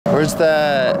Where's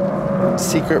that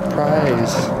secret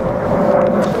prize?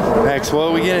 Max, what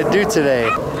are we gonna do today?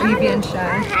 Are you being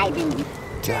shy?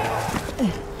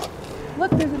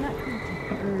 Look, there's a nut.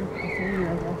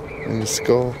 In the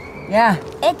skull. Yeah.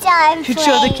 It's on. Should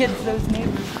show the kids those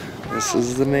neighbors. This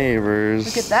is the neighbors.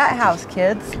 Look at that house,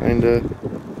 kids. Kinda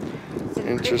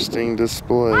interesting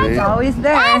display. It's always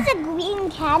there. That's a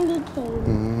green candy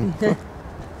cane.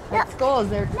 That skull is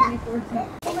there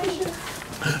 24/7.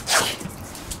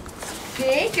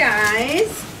 Hey guys.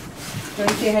 Want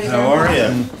to say hi to How are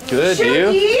you? Good, you?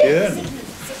 Good.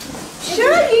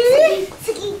 Shuggy.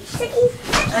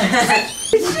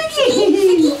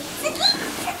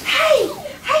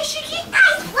 Hi, Shuggy.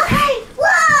 Hi.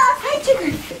 Hi,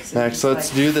 Sugar. Max, let's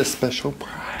do the special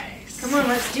prize. Come on,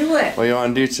 let's do it. What do you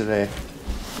want to do today?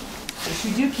 What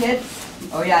should we do, kids?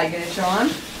 Oh yeah, you gonna show them?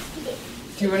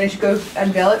 Do you want to go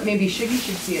unveil it? Maybe Shuggy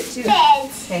should see it too.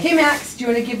 Hey Max, do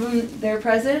you want to give them their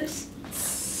presents?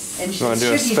 And You want to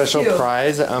do a Shuggy's special too.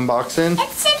 prize at unboxing?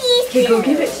 It's Shuggy's. Okay, go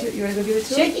give it to. You want to go give it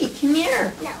to him? Shuggy, come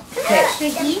here. No. Okay.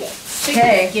 Shuggy.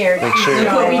 Okay. Make sure.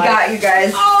 Look what we got, you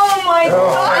guys. Oh my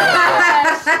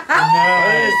gosh.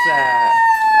 What is that?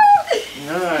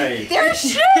 Nice. There's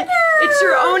sugar. It's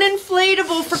your own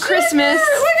inflatable for Christmas.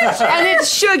 And it's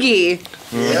Shuggy.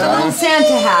 With a little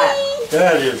Santa hat.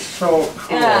 That is so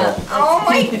cool. Yeah. Oh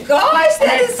my gosh,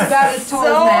 that is About as tall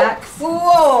as so Max.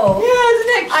 cool. Yeah, isn't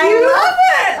that I cute? love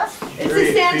it. It's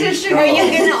a Santa Sugar. Are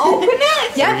you gonna open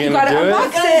it? Yeah, Are you you gonna gotta do it? unbox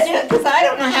I'm gonna do it because I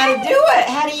don't know how to do it.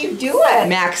 How do you do it?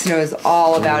 Max knows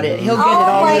all about it. He'll get it Oh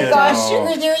all. my Yeah. gosh,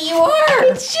 Sugar, there you are.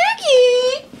 It's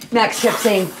Shuggy. Max kept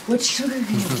saying, "What's Sugar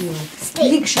gonna do? You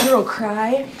think Sugar will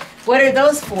cry?" What are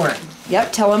those for?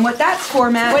 Yep, tell him what that's for,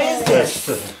 Max. What is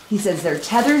this? He says they're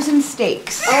tethers and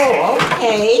stakes. Oh,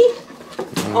 okay.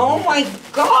 Oh my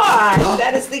gosh,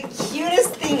 that is the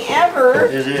cutest thing ever.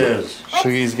 It is.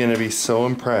 Shuggy's gonna be so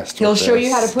impressed. He'll with show this.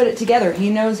 you how to put it together. He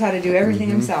knows how to do everything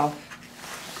himself.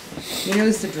 He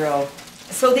knows the drill.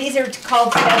 So these are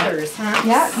called feathers, huh?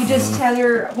 Yeah, you just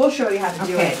tether. We'll show you how to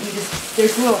do Okay. it. You just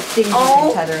there's little things you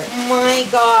Oh can tether it. my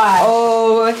gosh.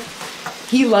 Oh,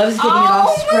 he loves getting it all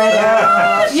Oh spread my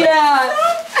out. gosh. Yeah.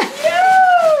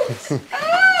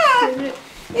 Cute.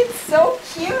 It's so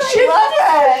cute. I love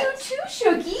it. Too,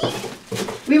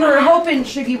 Shuggy. We were hoping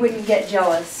Shuggy wouldn't get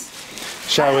jealous.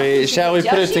 Shall we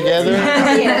put it together?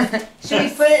 Should we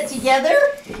put it together?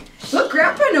 Look,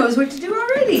 Grandpa knows what to do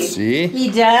already. See? He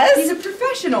does? He's a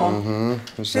professional.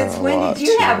 There's Since not a when lot did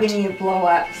you to have it. any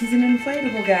blow-ups? He's an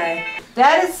inflatable guy.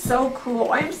 That is so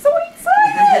cool. I'm so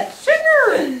excited.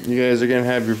 Sugar. You guys are gonna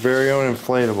have your very own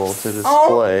inflatable to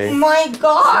Oh display my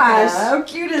gosh. How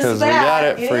cute is because we that? got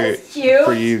it is cute.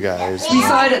 for you guys. We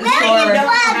saw it at the I don't store. know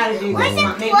how to do Where's this. the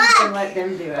Maybe we plug? can let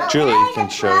them do it. Julie can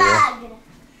show you.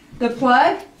 The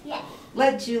plug?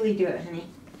 Let Julie do it, honey.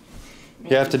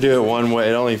 You have to do it one way.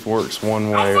 It only works one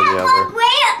way or the other.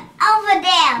 Way over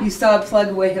there. You saw a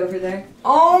plug way over there?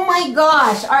 Oh my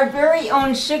gosh, our very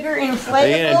own sugar inflatable. Are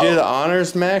you gonna do the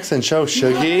honors, Max, and show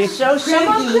Shuggy? Show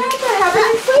Grandma, Shuggy. Grandpa, have an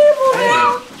inflatable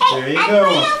now. There you I go.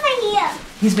 put it over here.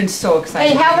 He's been so Hey,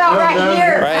 excited. how about right down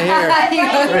here? Right here. Right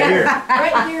here.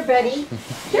 Right here, buddy.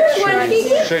 Here's one for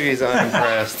you. Shuggy's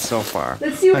unimpressed so far.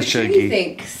 Let's see what Hi, Shuggy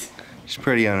thinks. She's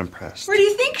pretty unimpressed. Where do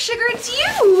you think, Sugar? It's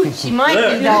you. She might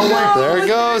Look. be that one. There it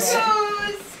goes.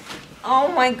 Oh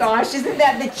my gosh, isn't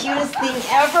that the cutest thing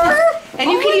ever? And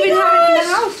you can even have it in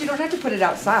the house. You don't have to put it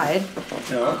outside.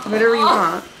 No. Whatever you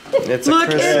want. It's a Look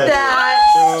Christmas. at that.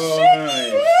 So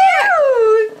nice.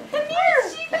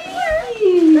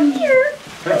 Come here.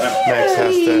 Max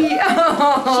has to. She's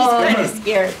Oh. kind of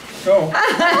scared. Go.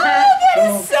 That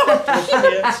is so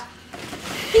cute.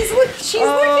 She's looking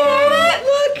at it.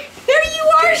 Look, there you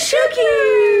are,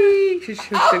 Sugar. She's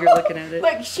Sugar looking at it.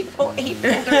 Look, he pulled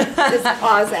his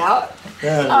paws out.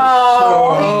 That is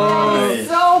Oh, so nice.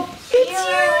 so cute.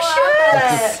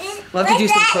 It's Love to do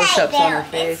some push-ups on her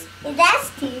face. That's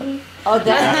Steve. Oh,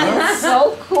 that's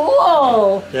so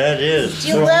cool. That is Do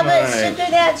you so love it, nice. Sugar?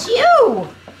 That's you.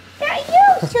 That's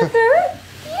you, Sugar.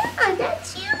 Yeah,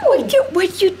 that's you. What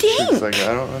do you think? She's like,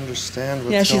 I don't understand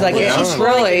what's Yeah, she's like, going yeah, on. she's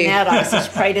really- That off, so she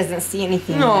probably doesn't see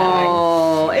anything.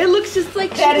 No, it looks just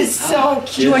like That Shuggy. is so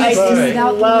Do you want to It's smooth fine.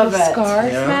 out the Love little it.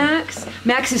 scarf, Yeah. Max?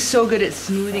 Max is so good at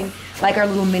smoothing, like our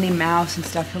little Minnie Mouse and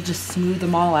stuff. He'll just smooth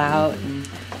them all out. And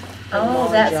Oh,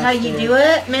 that's how you do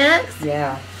it, Max?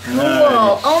 yeah, Cool.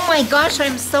 Oh my gosh,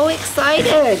 I'm so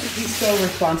excited. he's so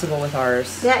responsible with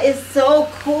ours. That is so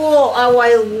cool. Oh,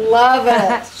 I love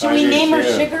it. Should I we do name her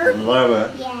too. Sugar? Love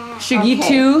it. Yeah. Shuggy Okay.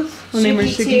 2. We'll name her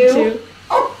Shuggy Shuggy 2.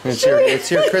 Oh, It's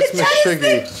your Christmas that is Shuggy.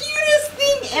 the cutest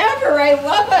thing ever. I I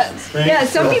love it. Yeah,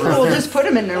 some people will just put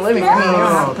them in their living room. You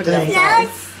don't have to put it outside.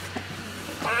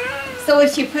 So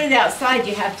if you put it outside,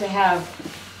 you have to have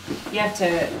an Yeah,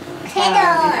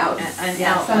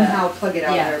 outlet. somehow plug it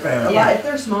out Yeah. there. But a Yeah. lot, if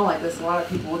they're small like this, a lot of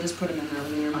people will just put them in their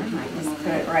living room. I might just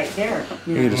put it right there.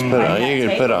 You can just put it on, you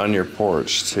can put it on your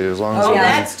porch too, as long as, Oh, the, yeah.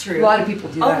 that's A true. lot of people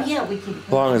do Oh that. yeah, we can.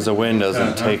 as long as the wind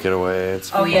doesn't take it away.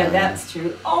 It's Oh yeah, fine. that's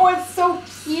true. Oh, it's so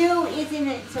cute, isn't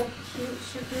it? So cute,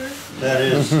 Sugar. That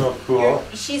is so cool.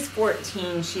 She's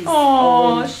 14. She's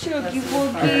Oh, old. Shuggy Bless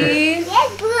her heart. Wuggy. She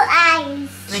has blue eyes.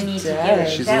 I need to does. get her.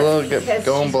 She's a That's little because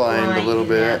going she's blind a little in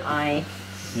bit. that eye.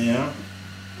 Yeah.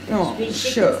 Oh, She can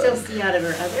sure. still see out of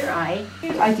her other eye.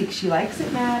 I think she likes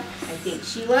it, Max. I think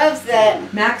she loves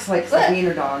it. Max likes the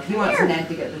wiener dog. He wants Ned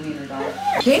to get the wiener dog.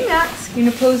 Okay, Max, you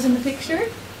gonna pose in the picture?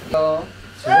 Oh.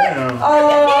 Yeah.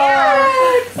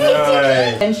 Oh,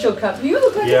 Nice. and she'll come. You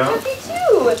look like Yeah. a puppy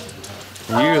too.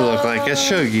 You look like a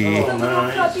Shuggy. Oh,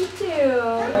 nice. Puppy too.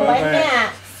 Like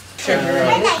that.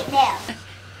 I like that.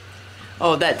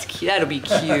 Oh, that's cute. That'll be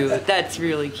cute. That's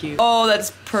really cute. Oh,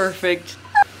 that's perfect.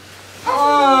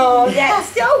 Oh, that's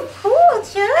so cool,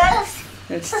 Chucks.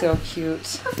 It's so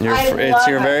cute. Your, I it's love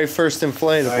your it. very first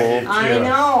inflatable. I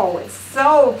know. It's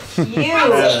so cute.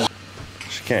 Yeah.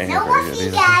 She can't hear No very whoopsie,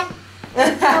 good either. Dad.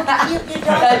 How cute the doggy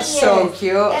That's so is.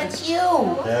 cute. That's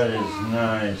you. That is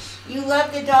nice. You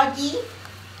love the doggy?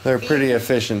 They're pretty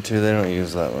efficient too. They don't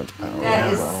use that much power.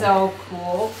 That is so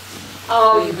cool.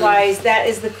 Oh, you guys, that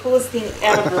is the coolest thing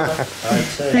ever. I'd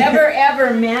say.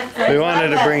 ever, Matt. We wanted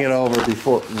to bring it over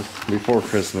before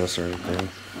Christmas or anything.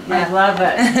 I love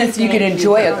it. So you can Thank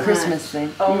enjoy so a Christmas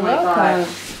thing. Oh You're my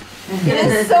welcome. God. It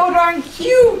is so darn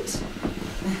cute.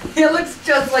 It looks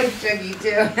just like Shuggy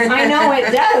too. I know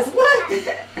it does. Look.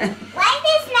 Why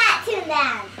this not too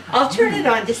loud? I'll turn it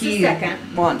on just a He second.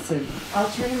 wants it. I'll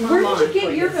turn him Where on. did you get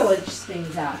for your village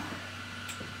things at?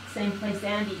 Same place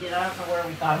Andy did. I don't know where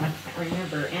we got them. I can't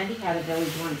remember. Andy had a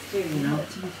village once too, you know.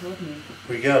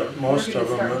 We got most of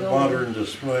them at modern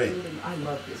display. I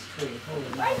love this tree.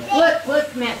 Holy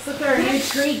Look, Max, look at our new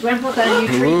tree. Grandpa got a new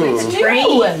tree. Ooh. With the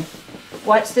train.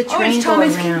 Watch the Oh, train it's go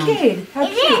Thomas around. Kincaid. How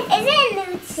Is cute. it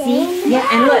a new See? thing? Yeah,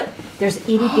 and look, there's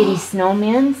itty bitty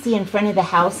snowmen. See in front of the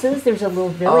houses? There's a little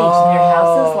village and their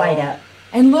houses light up.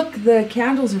 And look, the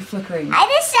candles are flickering. I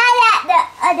just saw that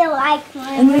the other like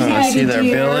And one. there's Want to see their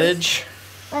deer. village?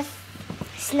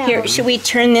 Snow. Here, should we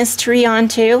turn this tree on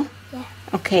too? Yeah.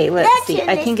 Okay, let's Let's see. turn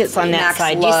I this think it's on tree. that Max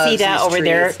side. Do you see loves that these over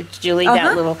there, trees. Julie? Uh-huh.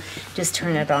 That little, just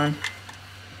turn it on.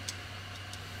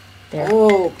 There.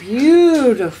 Oh,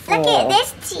 beautiful. Look at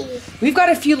this tree. We've got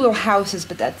a few little houses,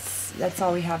 but that's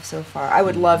all we have so far. I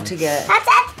would love to get. That's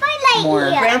my light More.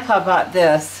 here. Grandpa bought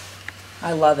this.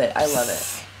 I love it. I love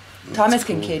it. Thomas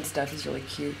Kincaid stuff is really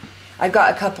cute. I've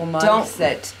got a couple mugs Don't-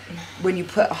 that when you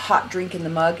put a hot drink in the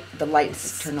mug, the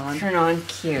lights turn on. Turn on,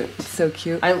 cute. It's so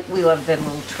cute. We love that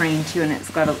little train too, and it's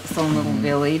got its own little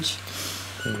village.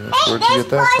 Hey, Where'd you this get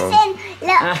that person.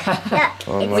 Look, look.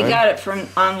 from? We Online? got it from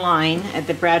online at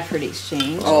the Bradford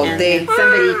Exchange. Oh, and they- then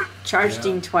somebody charged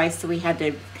him twice, so we had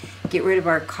to get rid of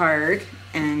our card,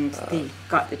 and they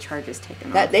got the charges taken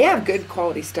off. That they have good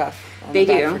quality stuff. On They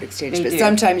the do. Bradford Exchange, They but do.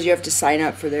 sometimes you have to sign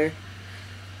up for their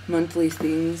monthly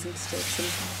things and stuff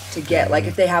sometimes to get like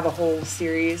if they have a whole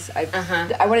series.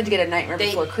 I wanted to get a Nightmare They-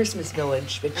 Before Christmas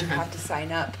Village, but you have to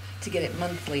sign up to get it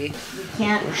monthly. We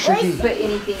can't put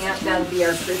anything up. That'll be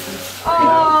our Christmas.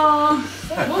 Oh,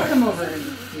 we'll come over and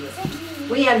do it.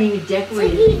 We haven't even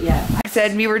decorated it yet. I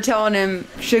said we were telling him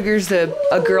Sugar's a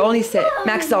girl, and he said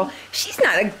Max all, she's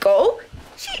not a girl,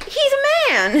 he's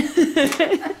a man.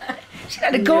 She's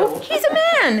not a girl, he's a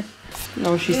man.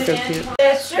 No, she's so cute.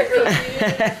 That's Sugar.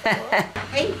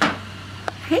 Hey,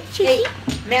 Hey, hey,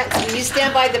 Max, will you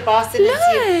stand by the Boston and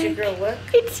see if Sugar will look?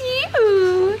 it's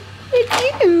you.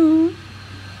 It's you.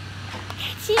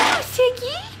 It's you,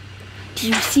 Shuggy. Do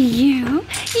you see you?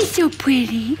 You're so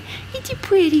pretty. It's a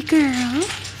pretty girl.